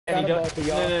And you don't.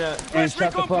 No. And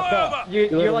shut the fuck up.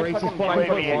 You're like fucking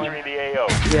 5'1". Entering the AO.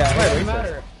 Yeah, it doesn't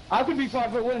matter. I could be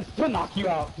 5'1" and still knock you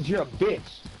out because you're a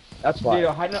bitch. That's why. Dude,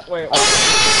 wait.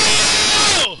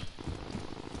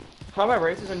 How am I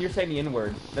racist when you're saying the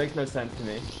N-word? That makes no sense to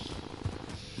me.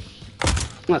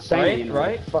 I'm not saying the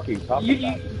right? Fuck you talking about?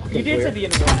 You did say the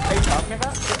N-word. Are you talking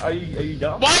about? Are you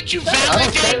dumb? Why'd you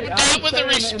validate that with a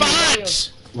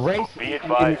response? Race. Be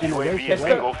advised, UAV is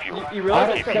bingo fuel. You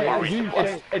realize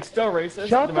it's still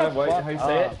racist, no matter how you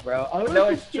say it? Bro. No,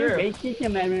 it's true.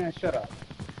 Shut up.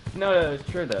 No, it's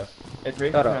true though. It's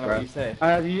racist no matter what you say.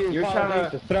 You're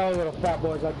trying to throw little fat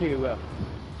boys like you, bro.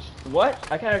 What?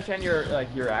 I can't understand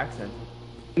your accent.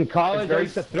 In college, I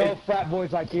used to throw fat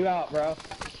boys like you out, bro.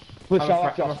 Push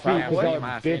off your feet because y'all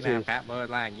are bitches. Fat boy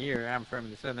like you. I'm from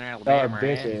the Southern Alabama. Y'all are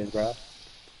bitches, bro.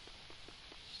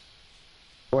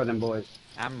 More than boys.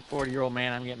 I'm a 40-year-old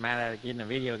man. I'm getting mad at getting a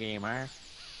video game, man.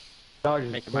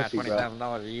 Making about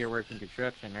 $20,000 a year working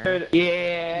construction, right?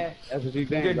 Yeah, that's what you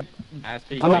think.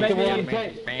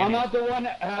 I'm not the one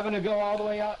having to go all the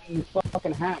way out in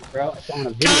fucking hat, bro. It's on a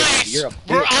video. Guys, You're a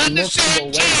we're bitch on the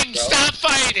same team. Bro. Stop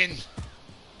fighting.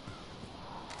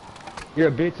 You're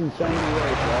a bitch in so many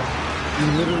ways, bro. You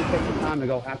literally take the time to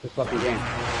go half the fucking game.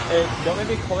 Hey, don't make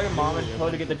me call your mom and tell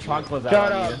her to get the chocolates out.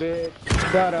 Shut up, bitch.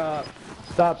 Shut up.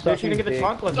 Stop sucking. She's gonna get the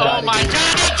chocolates out. Oh my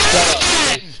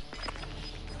god!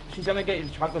 She's gonna get the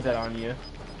chocolates out on you.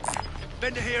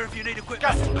 Vendor here if you need a quick.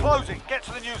 Gas is closing. Get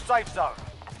to the new safe zone.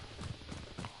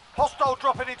 Hostile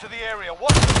dropping into the area.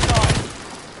 Watch the side.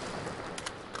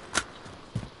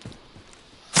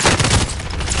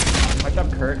 What's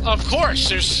up, Kurt? Of course,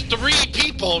 there's 3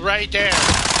 people right there.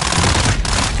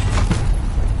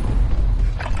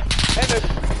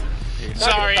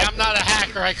 Sorry, I'm not a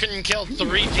hacker. I couldn't kill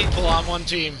 3 people on one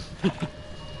team.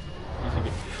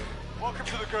 Welcome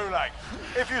to the Gulag.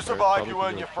 If you survive, you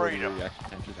earn your freedom.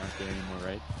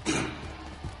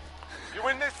 You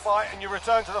win this fight and you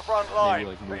return to the front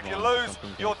line. But if you lose,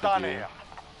 you're done here.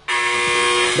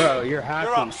 Bro, you're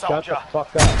hacking. Up, Shut the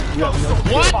fuck up. You have no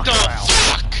what the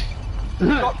fuck?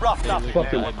 Got roughed up in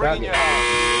there. We're bringing you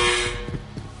home.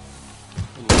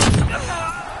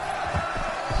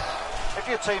 If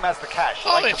your team has the cash...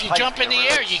 Oh, if you jump in the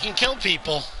air, you can kill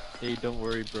people. Hey, don't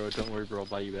worry, bro. Don't worry, bro. I'll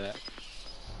buy you that.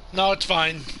 No, it's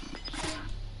fine.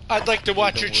 I'd like to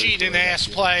watch your cheating ass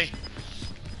play.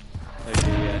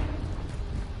 Okay, yeah.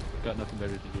 Got nothing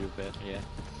better to do, but yeah.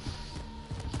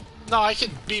 No, I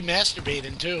could be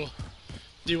masturbating too.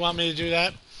 Do you want me to do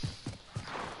that?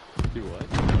 Do what?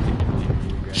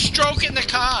 Stroking the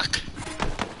cock.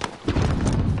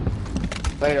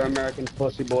 Later, American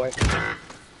pussy boy.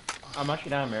 I'm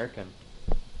actually not American.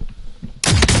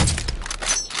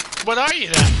 What are you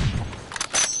then?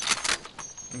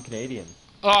 I'm Canadian.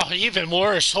 Oh, even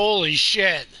worse. Holy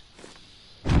shit.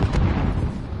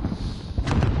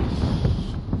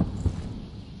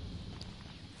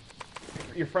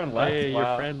 Your friend left. Hey,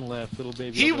 your friend left, little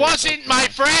baby. He wasn't my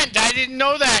friend. I didn't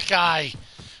know that guy.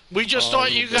 We just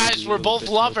thought you guys were both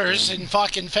lovers and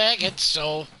fucking faggots,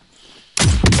 so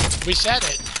we said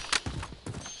it.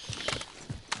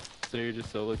 So you're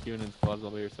just solo queuing in squads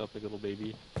all by yourself like a little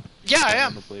baby? Yeah, I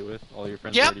am. To play with. All your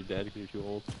friends are already dead because you're too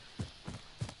old.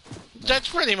 That's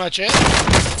pretty much it.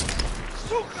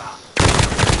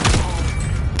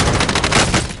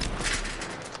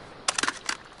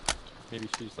 Maybe you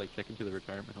should just like check into the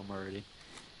retirement home already.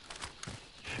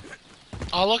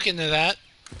 I'll look into that.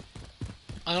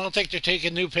 I don't think they're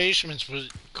taking new patients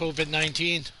with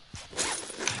COVID-19.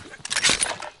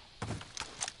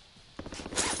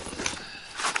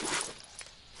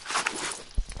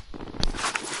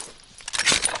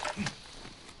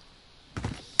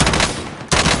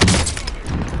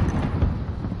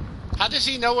 How does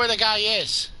he know where the guy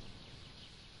is?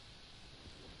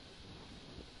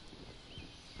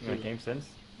 You know game sense?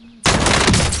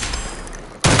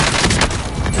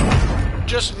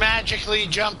 Just magically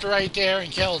jumped right there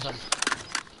and killed him.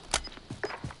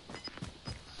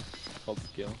 It's called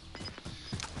skill.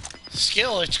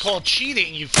 Skill? It's called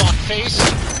cheating, you fuckface.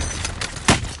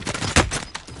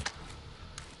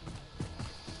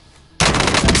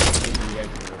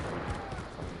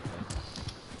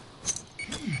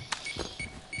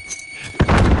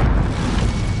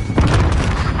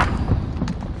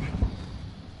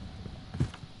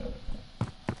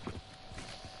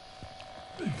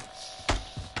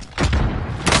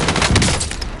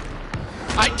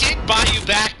 I did buy you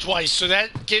back twice, so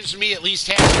that gives me at least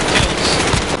half your kills.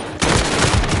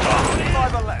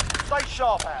 Driver left. Stay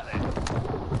sharp out there.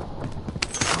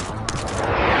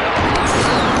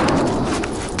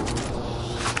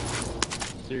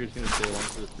 So you're just gonna stay along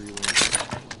for the 3 wins.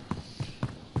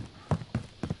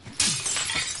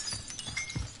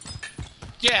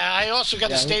 Yeah, I also got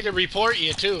to stay to report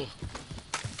you too.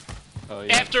 Oh,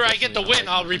 yeah, after I get the win,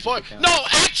 I'll report. No,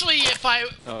 actually,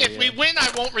 if we win,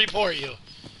 I won't report you.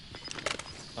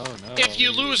 Oh no. If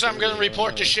you lose, I'm gonna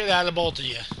report the shit out of both of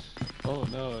you. Oh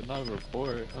no, not a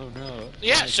report. Oh no.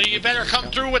 Yeah, so you better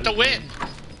come through with the win. Oh,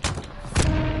 I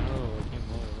can't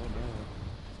lie. Oh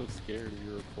no. So scared of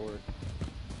your report.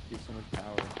 You have so much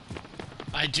power.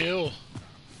 I do.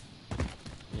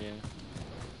 Yeah.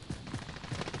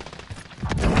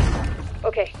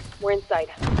 Okay, we're inside.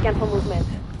 Cancel movement.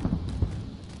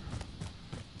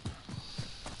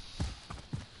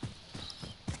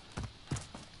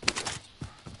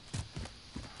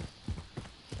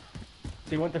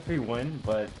 So you want the free win,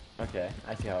 but okay,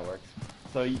 I see how it works.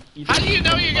 So you how do you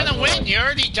know you're gonna win? You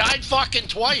already died fucking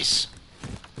twice.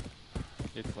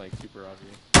 It's like super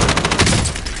obvious.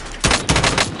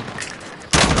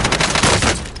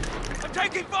 I'm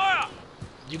taking fire!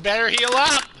 You better heal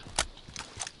up.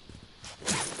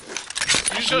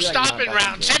 Use those stopping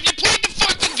rounds. Have you played the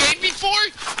fucking game before?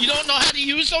 You don't know how to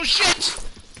use those shits?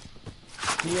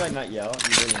 Can you like not yell?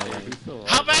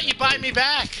 How about you buy me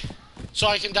back? So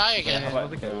I can die again. Nah, I'm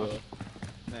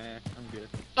good.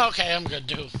 Okay, I'm good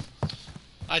too.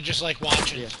 I just like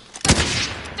watching. Yeah.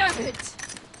 Damn it!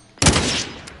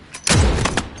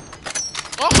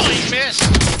 Oh, he missed!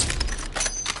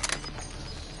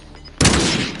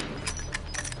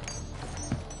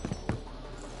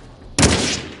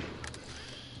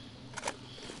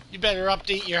 You better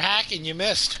update your hacking, you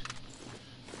missed.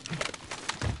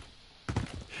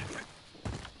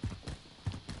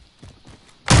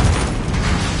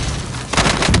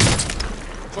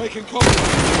 Taking cover.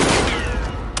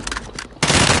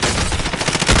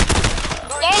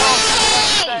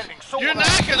 Oh! You're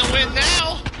not gonna win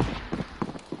now!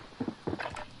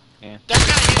 Yeah. That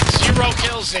guy had 0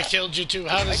 kills that killed you too.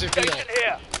 How does it feel?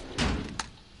 Here.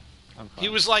 He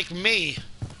was like me,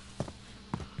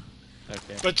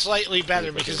 Okay. but slightly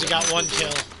better because he got 1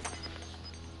 kill.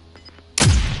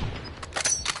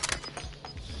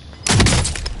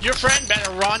 Your friend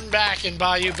better run back and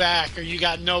buy you back, or you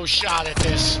got no shot at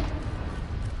this.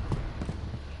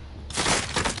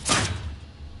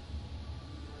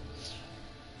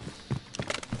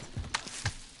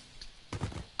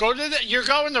 Go to the. You're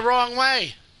going the wrong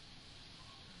way.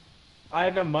 I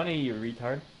have no money, you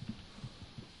retard.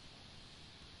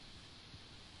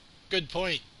 Good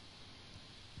point.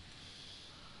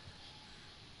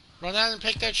 Run out and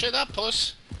pick that shit up,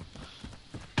 puss.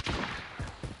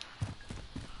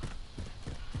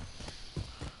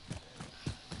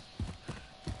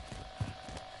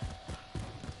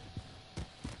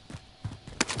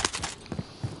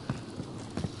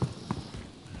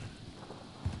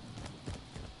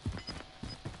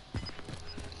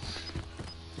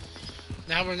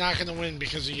 Now we're not going to win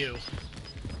because of you.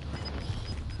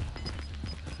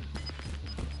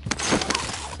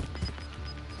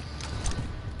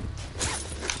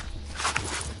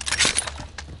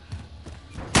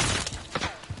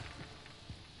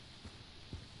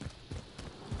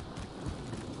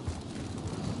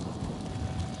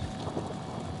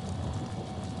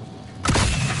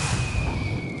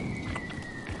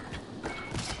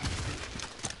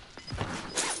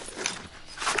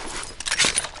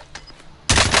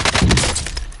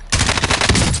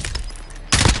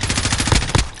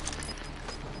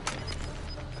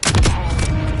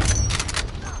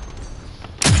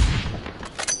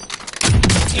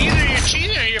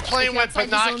 Playing with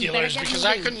binoculars because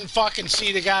I couldn't fucking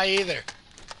see the guy either.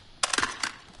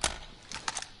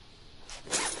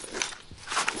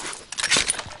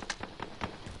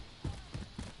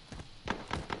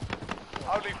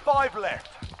 Only 5 left.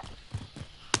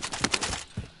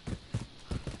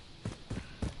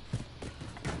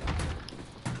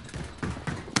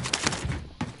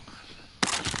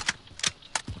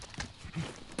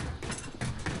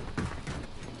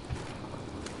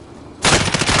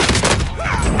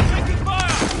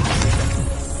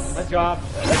 Job.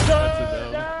 Let's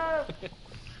go!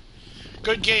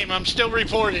 Good game. I'm still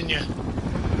reporting you.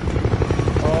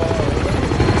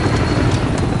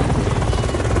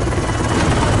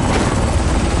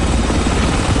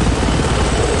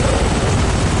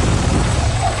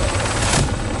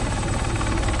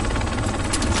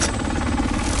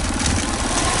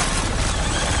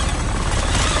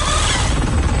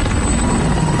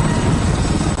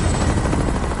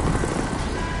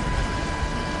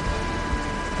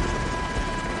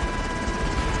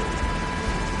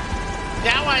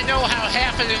 Now I know how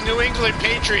half of the New England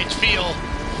Patriots feel.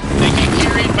 They get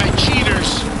carried by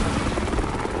cheaters.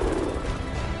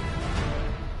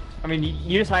 I mean,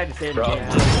 you decided to say it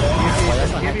again.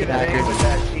 Give you the name of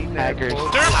that team that They're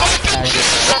fucking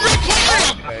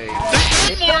cheaters!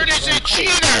 Coward is a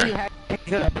cheater!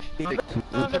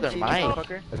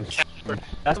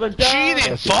 That's what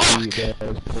Cheating, fuck!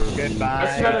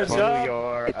 Goodbye That's to another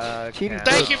your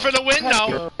Thank you for the win,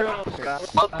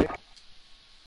 though.